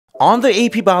On the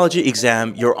AP Biology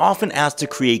exam, you're often asked to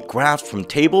create graphs from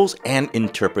tables and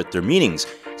interpret their meanings.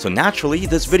 So naturally,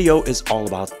 this video is all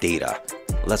about data.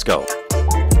 Let's go.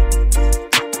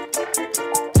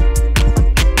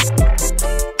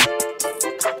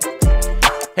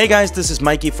 Hey guys, this is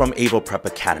Mikey from Avo Prep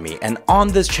Academy, and on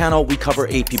this channel we cover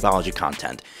AP Biology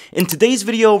content. In today's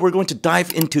video, we're going to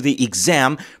dive into the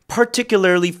exam,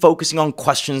 particularly focusing on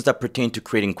questions that pertain to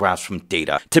creating graphs from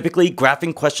data. Typically,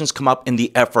 graphing questions come up in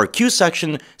the FRQ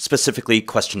section, specifically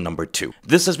question number 2.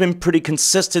 This has been pretty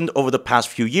consistent over the past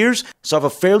few years, so I have a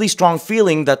fairly strong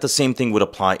feeling that the same thing would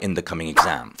apply in the coming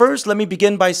exam. First, let me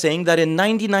begin by saying that in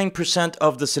 99%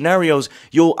 of the scenarios,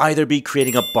 you'll either be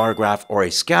creating a bar graph or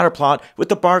a scatter plot, with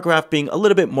the bar graph being a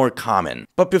little bit more common.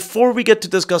 But before we get to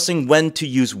discussing when to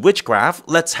use which graph,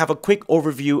 let's have a quick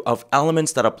overview of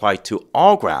elements that apply to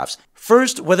all graphs.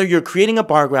 First, whether you're creating a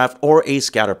bar graph or a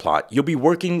scatter plot, you'll be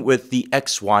working with the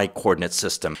XY coordinate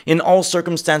system. In all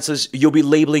circumstances, you'll be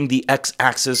labeling the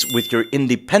x-axis with your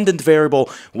independent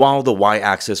variable, while the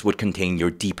y-axis would contain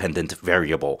your dependent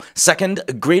variable. Second,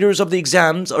 graders of the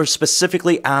exams are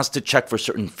specifically asked to check for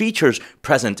certain features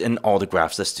present in all the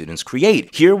graphs that students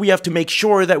create. Here, we have to make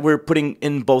sure that we're putting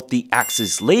in both the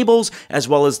axis labels as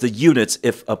well as the units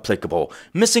if applicable.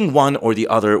 Missing one or the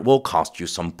other will cost you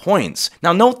some points.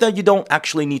 Now note that you don't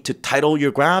actually need to title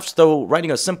your graphs, though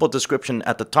writing a simple description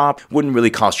at the top wouldn't really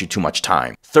cost you too much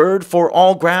time. Third, for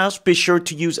all graphs, be sure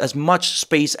to use as much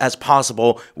space as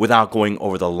possible without going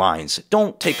over the lines.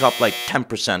 Don't take up like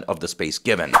 10% of the space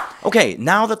given. Okay,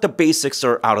 now that the basics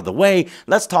are out of the way,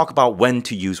 let's talk about when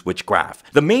to use which graph.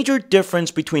 The major difference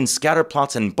between scatter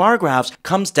plots and bar graphs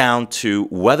comes down to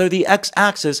whether the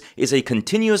x-axis is a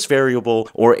continuous variable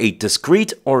or a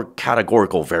discrete or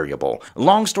categorical variable.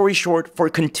 Long story short, for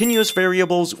continuous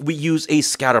variables, we use a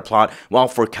scatter plot, while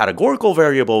for categorical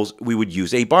variables, we would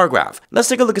use a bar graph. Let's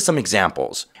take a look at some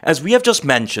examples. As we have just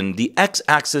mentioned, the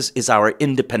x-axis is our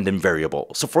independent variable.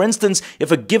 So for instance,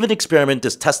 if a given experiment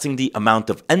is testing the amount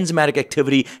of enzymatic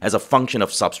activity as a function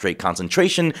of substrate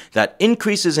concentration that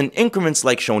increases in increments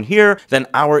like shown here, then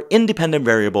our independent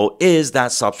variable is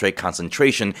that substrate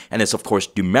concentration, and is of course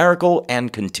numerical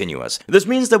and continuous. This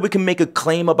means that we can make a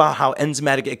claim about how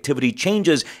enzymatic activity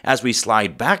changes as we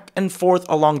slide back and forth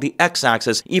along the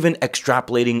x-axis, even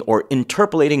extrapolating or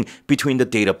interpolating between the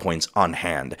data points on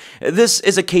hand. This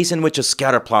is a case in which a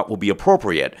scatter plot will be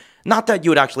appropriate. Not that you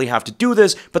would actually have to do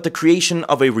this, but the creation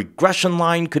of a regression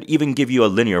line could even give you a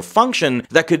linear function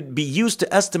that could be used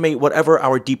to estimate whatever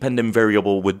our dependent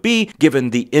variable would be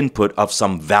given the input of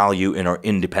some value in our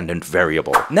independent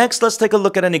variable. Next, let's take a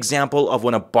look at an example of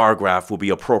when a bar graph will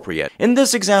be appropriate. In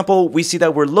this example, we see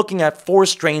that we're looking at 4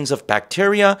 strains of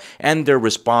bacteria and their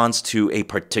response to a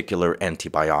particular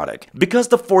antibiotic. Because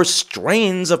the 4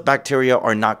 strains of bacteria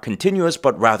are not continuous,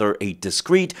 but rather a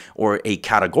discrete or a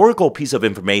categorical piece of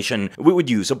information, we would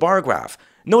use a bar graph.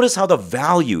 Notice how the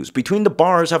values between the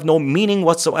bars have no meaning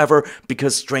whatsoever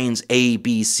because strains A,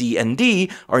 B, C, and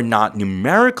D are not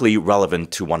numerically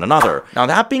relevant to one another. Now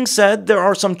that being said, there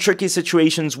are some tricky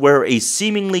situations where a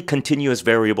seemingly continuous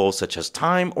variable such as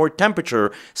time or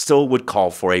temperature still would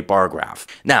call for a bar graph.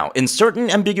 Now, in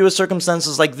certain ambiguous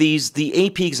circumstances like these, the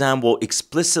AP exam will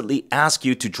explicitly ask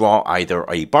you to draw either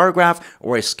a bar graph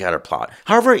or a scatter plot.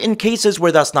 However, in cases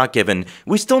where that's not given,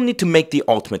 we still need to make the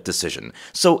ultimate decision.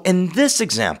 So in this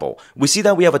example, we see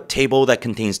that we have a table that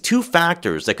contains 2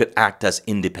 factors that could act as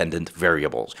independent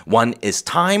variables. One is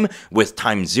time, with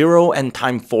time 0 and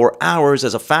time 4 hours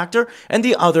as a factor, and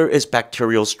the other is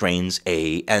bacterial strains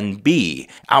A and B.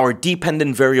 Our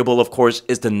dependent variable, of course,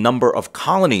 is the number of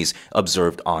colonies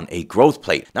observed on a growth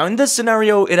plate. Now, in this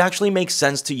scenario, it actually makes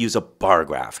sense to use a bar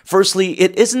graph. Firstly,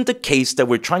 it isn't the case that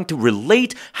we're trying to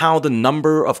relate how the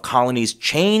number of colonies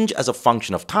change as a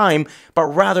function of time, but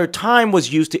rather time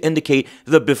was used to indicate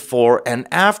the before and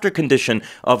after condition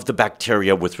of the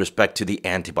bacteria with respect to the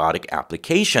antibiotic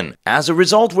application. As a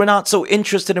result, we're not so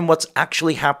interested in what's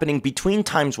actually happening between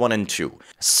times 1 and 2.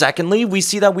 Secondly, we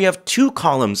see that we have 2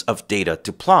 columns of data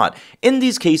to plot. In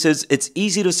these cases, it's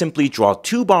easy to simply draw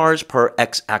 2 bars per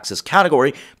x-axis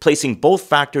category, placing both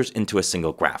factors into a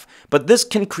single graph. But this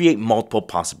can create multiple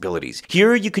possibilities.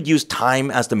 Here, you could use time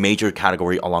as the major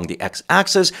category along the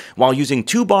x-axis, while using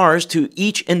 2 bars to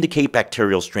each indicate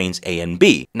bacterial strains A and and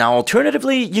B. Now,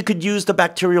 alternatively, you could use the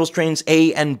bacterial strains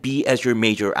A and B as your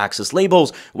major axis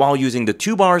labels while using the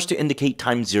 2 bars to indicate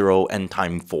time 0 and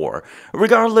time 4.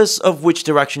 Regardless of which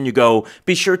direction you go,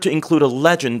 be sure to include a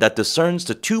legend that discerns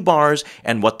the 2 bars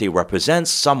and what they represent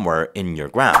somewhere in your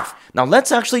graph. Now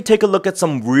let's actually take a look at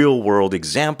some real-world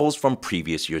examples from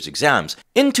previous year's exams.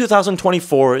 In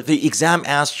 2024, the exam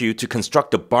asked you to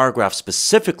construct a bar graph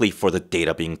specifically for the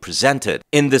data being presented.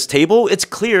 In this table, it's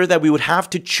clear that we would have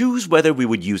to choose whether we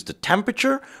would use the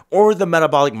temperature or the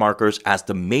metabolic markers as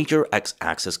the major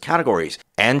x-axis categories.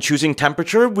 And choosing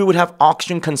temperature, we would have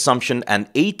oxygen consumption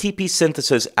and ATP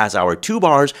synthesis as our 2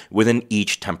 bars within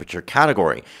each temperature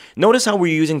category. Notice how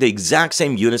we're using the exact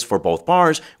same units for both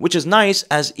bars, which is nice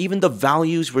as even the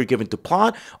values we're given to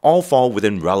plot all fall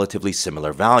within relatively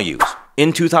similar values.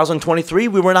 In 2023,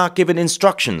 we were not given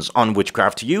instructions on which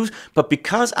graph to use, but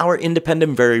because our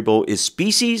independent variable is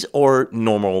species, or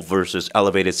normal versus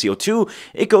elevated CO2,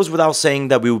 it goes without saying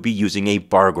that we will be using a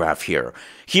bar graph here.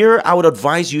 Here, I would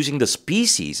advise using the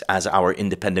species as our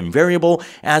independent variable,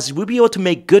 as we'll be able to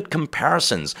make good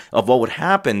comparisons of what would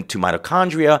happen to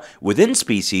mitochondria within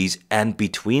species and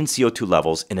between CO2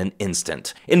 levels in an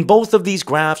instant. In both of these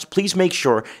graphs, please make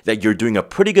sure that you're doing a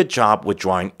pretty good job with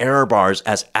drawing error bars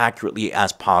as accurately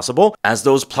as possible, as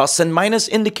those plus and minus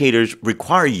indicators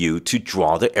require you to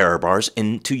draw the error bars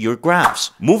into your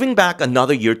graphs. Moving back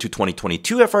another year to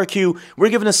 2022 FRQ, we're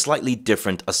given a slightly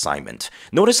different assignment.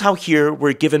 Notice how here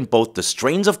we're given both the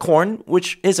strains of corn,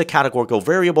 which is a categorical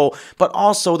variable, but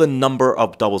also the number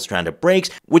of double-stranded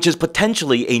breaks, which is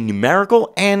potentially a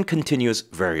numerical and continuous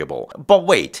variable. But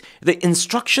wait, the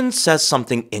instruction says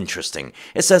something interesting.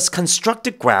 It says construct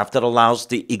a graph that allows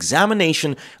the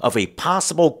examination of a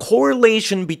possible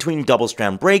correlation between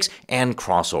double-strand breaks and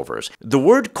crossovers. The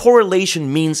word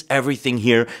correlation means everything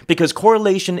here because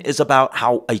correlation is about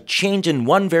how a change in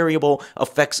one variable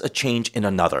affects a change in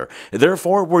another.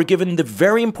 Therefore, we're given the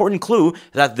very important clue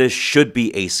that this should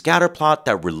be a scatter plot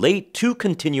that relate to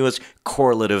continuous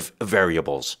correlative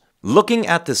variables. Looking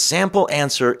at the sample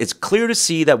answer, it's clear to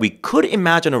see that we could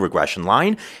imagine a regression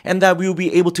line and that we will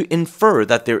be able to infer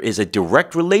that there is a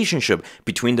direct relationship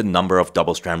between the number of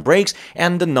double-strand breaks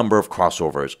and the number of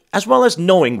crossovers, as well as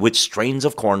knowing which strains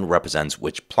of corn represents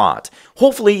which plot.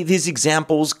 Hopefully, these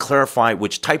examples clarify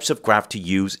which types of graph to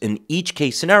use in each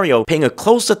case scenario, paying a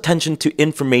close attention to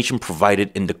information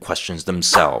provided in the questions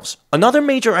themselves. Another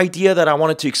major idea that I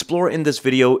wanted to explore in this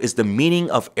video is the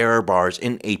meaning of error bars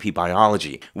in AP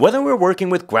Biology. Whether we're working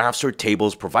with graphs or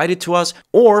tables provided to us,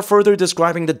 or further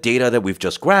describing the data that we've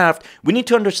just graphed, we need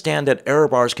to understand that error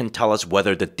bars can tell us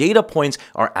whether the data points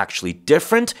are actually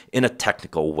different in a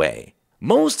technical way.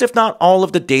 Most, if not all,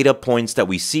 of the data points that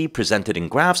we see presented in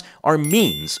graphs are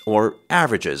means, or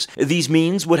averages. These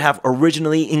means would have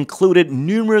originally included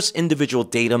numerous individual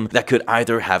datum that could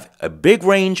either have a big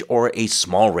range or a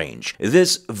small range.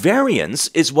 This variance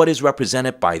is what is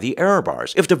represented by the error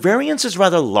bars. If the variance is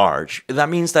rather large, that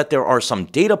means that there are some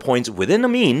data points within a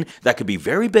mean that could be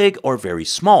very big or very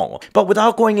small. But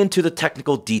without going into the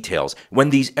technical details,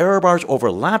 when these error bars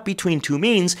overlap between two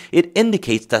means, it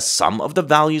indicates that some of the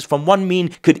values from one mean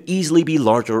could easily be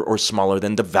larger or smaller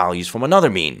than the values from another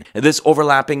mean. This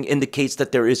overlapping indicates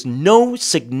that there is no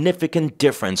significant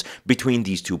difference between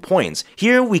these 2 points.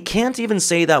 Here, we can't even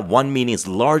say that one mean is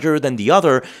larger than the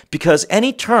other because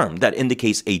any term that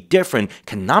indicates a difference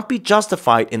cannot be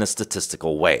justified in a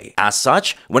statistical way. As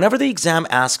such, whenever the exam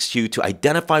asks you to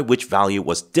identify which value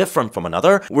was different from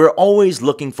another, we're always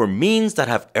looking for means that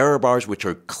have error bars which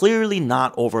are clearly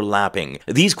not overlapping.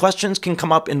 These questions can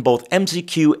come up in both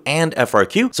MCQ and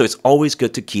FRQ, so it's always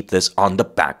good to keep this on the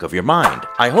back of your mind.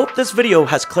 I hope this video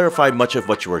has clarified much of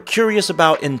what you were curious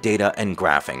about in data and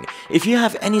graphing. If you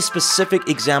have any specific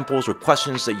examples or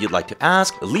questions that you'd like to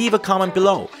ask, leave a comment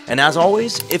below. And as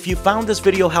always, if you found this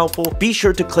video helpful, be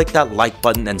sure to click that like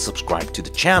button and subscribe to the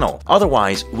channel.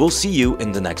 Otherwise, we'll see you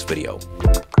in the next video.